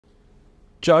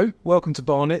Joe, welcome to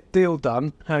Barnet. Deal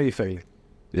done. How are you feeling?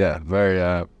 Yeah,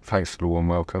 very thanks for the warm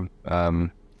welcome.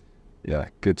 Yeah,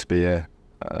 good to be here.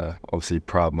 Obviously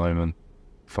proud moment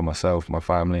for myself, my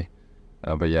family.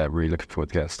 But yeah, really looking forward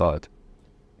to getting started.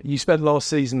 You spent last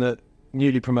season at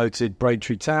newly promoted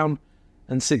Braintree Town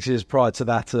and 6 years prior to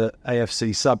that at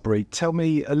AFC Sudbury. Tell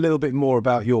me a little bit more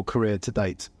about your career to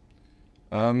date.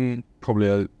 Probably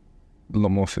a lot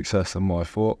more success than what I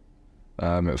thought.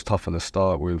 It was tough at the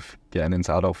start with getting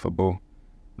into adult football.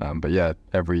 But yeah,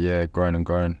 every year grown and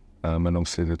grown. And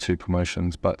obviously the 2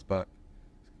 promotions back to back.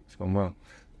 It's gone well.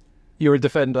 You're a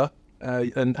defender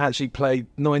and actually played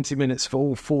 90 minutes for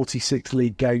all 46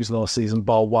 league games last season,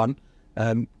 bar one.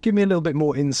 Give me a little bit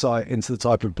more insight into the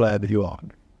type of player that you are.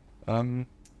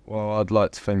 Well, I'd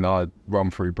like to think that I'd run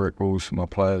through brick walls for my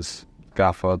players,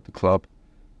 gaffer, the club.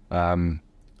 I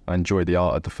enjoy the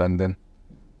art of defending.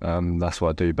 That's what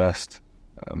I do best.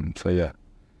 So yeah,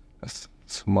 that's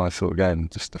my sort of game,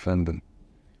 just defending.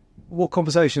 What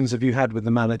conversations have you had with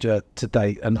the manager to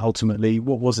date, and ultimately,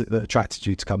 what was it that attracted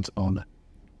you to come to Barnet?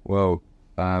 Well,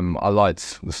 I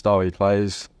liked the style he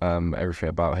plays, everything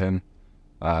about him.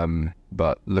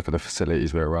 But look at the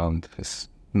facilities we're around, it's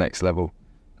next level.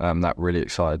 That really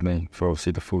excited me for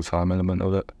obviously the full-time element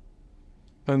of it.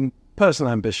 And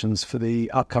personal ambitions for the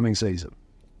upcoming season?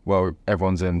 Well,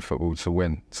 everyone's in football to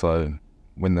win, so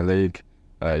win the league.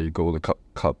 You've got all the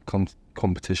cup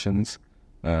competitions.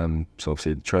 So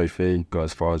obviously the trophy, go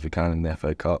as far as we can in the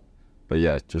FA Cup. But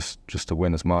yeah, just to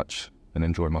win as much and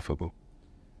enjoy my football.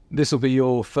 This will be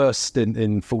your first stint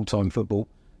in full-time football.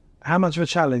 How much of a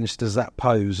challenge does that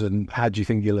pose, and how do you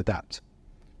think you'll adapt?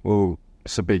 Well,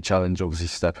 it's a big challenge, obviously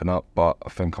stepping up, but I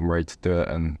think I'm ready to do it,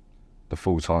 and the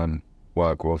full-time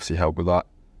work will obviously help with that.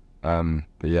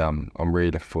 But yeah, I'm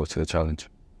really looking forward to the challenge.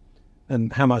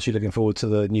 And how much are you looking forward to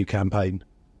the new campaign?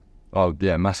 Oh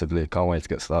yeah, massively. Can't wait to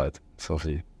get started. It's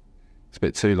obviously it's a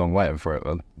bit too long waiting for it.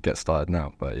 I'll get started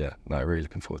now, but yeah, no, really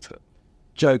looking forward to it.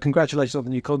 Joe, congratulations on the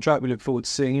new contract. We look forward to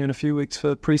seeing you in a few weeks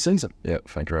for pre-season. Yeah,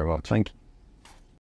 thank you very much. Thank you.